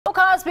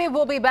Cosby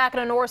will be back in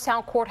a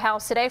Norristown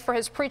courthouse today for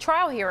his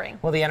pretrial hearing.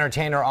 Well, the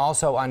entertainer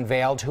also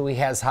unveiled who he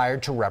has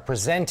hired to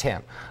represent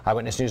him.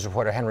 Eyewitness News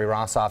reporter Henry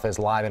Rosoff is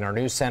live in our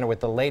news center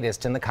with the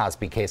latest in the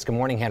Cosby case. Good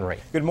morning, Henry.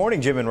 Good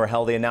morning, Jim and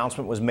Rahel. The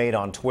announcement was made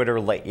on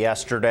Twitter late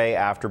yesterday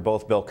after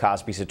both Bill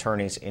Cosby's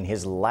attorneys in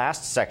his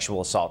last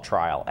sexual assault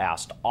trial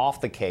asked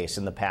off the case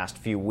in the past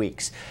few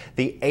weeks.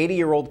 The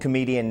 80-year-old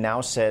comedian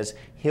now says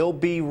he'll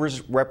be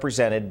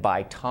represented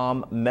by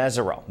Tom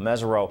Mesereau.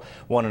 Mesereau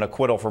won an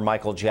acquittal for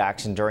Michael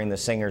Jackson during the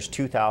singer's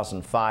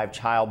 2005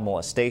 child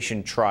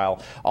molestation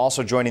trial.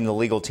 Also joining the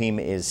legal team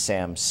is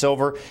Sam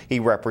Silver. He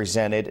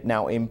represented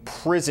now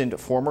imprisoned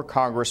former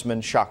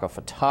Congressman Shaka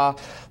Fattah.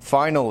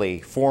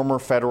 Finally, former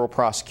federal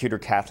prosecutor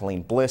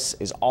Kathleen Bliss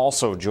is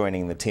also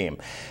joining the team.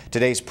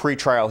 Today's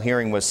pretrial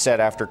hearing was set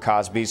after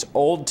Cosby's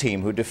old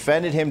team, who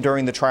defended him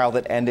during the trial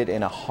that ended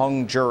in a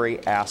hung jury,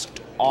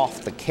 asked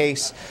off the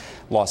case.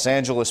 Los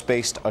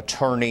Angeles-based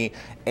attorney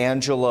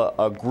Angela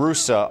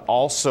Agrusa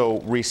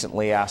also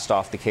recently asked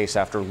off the case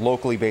after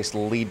locally based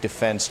lead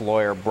defense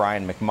lawyer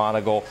Brian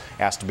McMonigal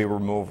asked to be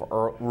removed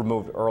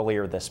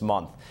earlier this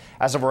month.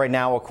 As of right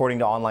now, according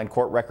to online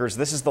court records,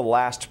 this is the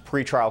last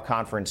pretrial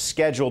conference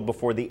scheduled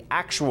before the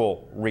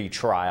actual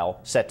retrial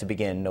set to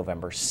begin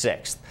November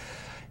 6th.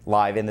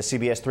 Live in the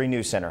CBS 3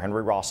 News Center,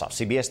 Henry Rosoff,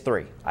 CBS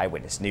 3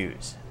 Eyewitness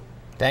News.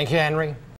 Thank you, Henry.